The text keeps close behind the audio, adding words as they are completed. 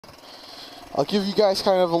I'll give you guys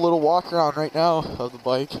kind of a little walk around right now of the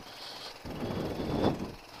bike.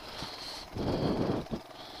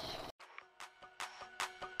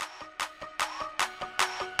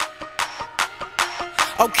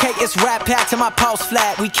 Okay, it's rap packed to my pulse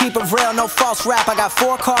flat. We keep it real, no false rap. I got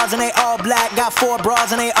 4 cars and they all black. Got 4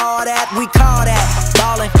 bras and they all that. We call that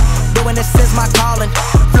ballin'. Doing this is my calling.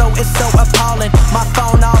 Flow is so appalling. My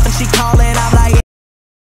phone off and she calling. I'm like.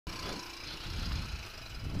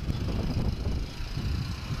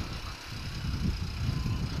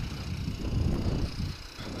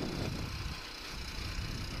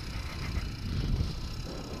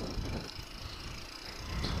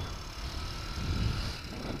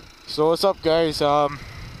 So what's up, guys?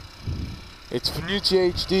 It's Suzuki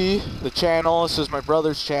HD, the channel. This is my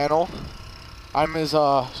brother's channel. I'm his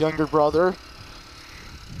younger brother.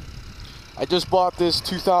 I just bought this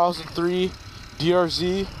 2003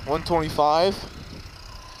 DRZ 125.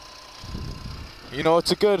 You know,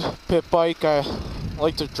 it's a good pit bike. I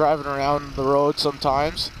like to drive it around the road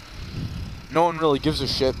sometimes. No one really gives a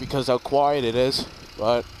shit because how quiet it is,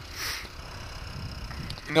 but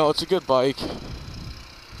you know, it's a good bike.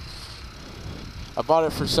 I bought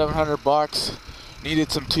it for 700 bucks.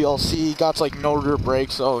 Needed some TLC. Got like no rear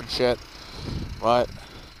brakes though and shit. But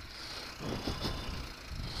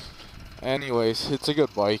anyways, it's a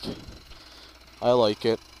good bike. I like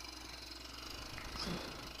it.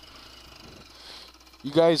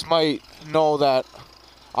 You guys might know that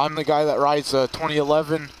I'm the guy that rides the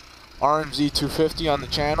 2011 RMZ 250 on the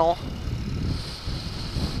channel.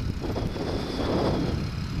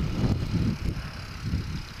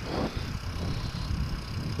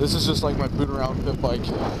 This is just like my boot around pit bike.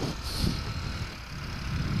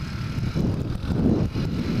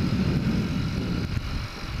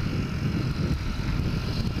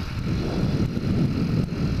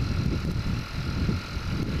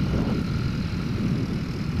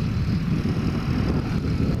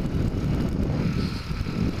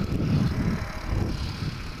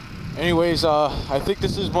 Anyways, I think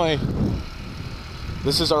this is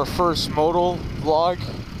our first moto vlog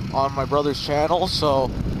on my brother's channel, so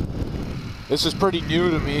this is pretty new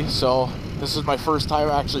to me, so this is my first time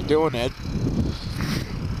actually doing it.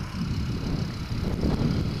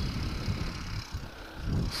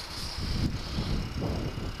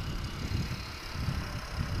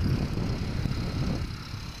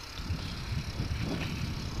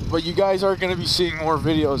 But you guys are going to be seeing more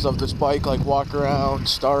videos of this bike, like walk around,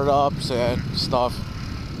 startups and stuff.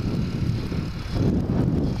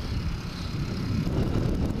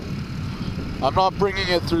 I'm not bringing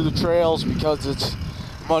it through the trails because it's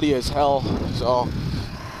muddy as hell, so.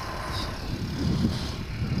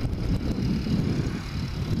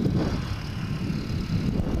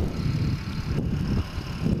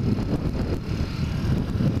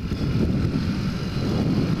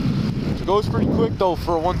 It goes pretty quick though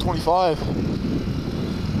for a 125.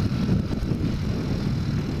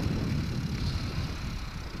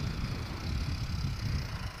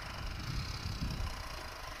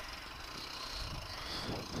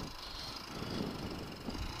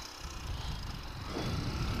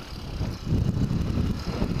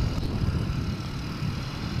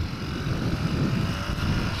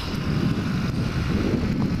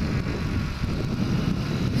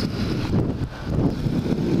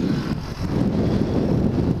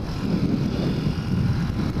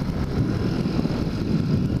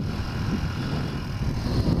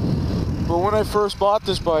 But when I first bought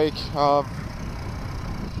this bike, I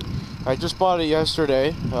just bought it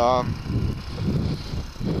yesterday.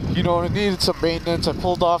 You know, it needed some maintenance. I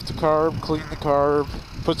pulled off the carb, cleaned the carb,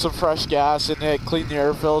 put some fresh gas in it, cleaned the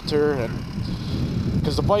air filter, and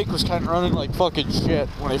because the bike was kind of running like fucking shit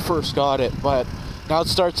when I first got it, but now it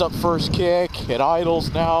starts up first kick, it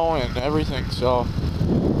idles now and everything, so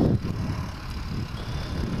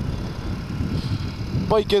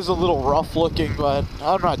bike is a little rough looking, but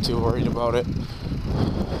I'm not too worried about it.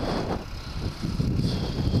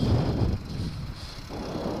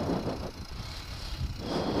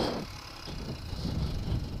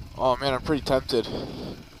 Oh man, I'm pretty tempted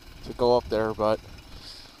to go up there, but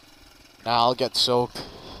nah, I'll get soaked.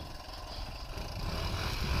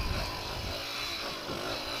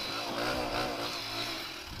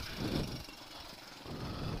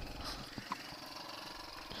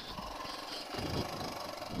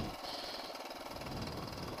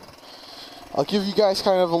 I'll give you guys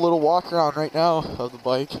kind of a little walk around right now of the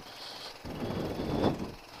bike.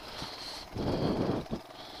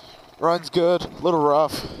 Runs good, a little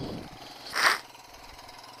rough.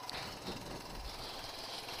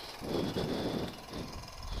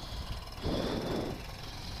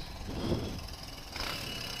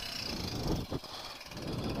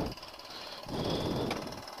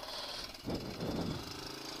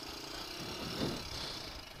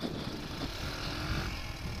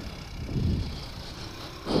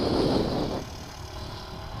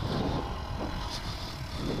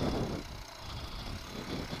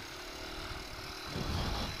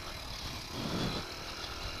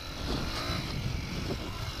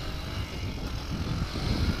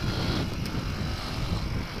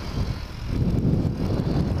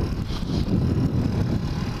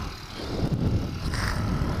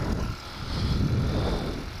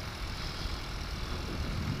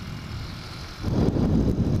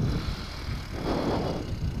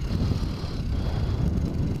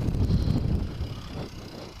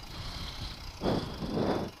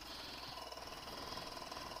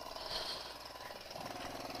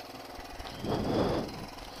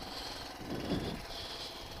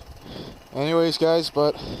 anyways, guys,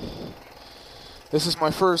 but this is my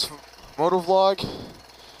first motovlog.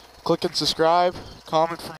 Click and subscribe, comment for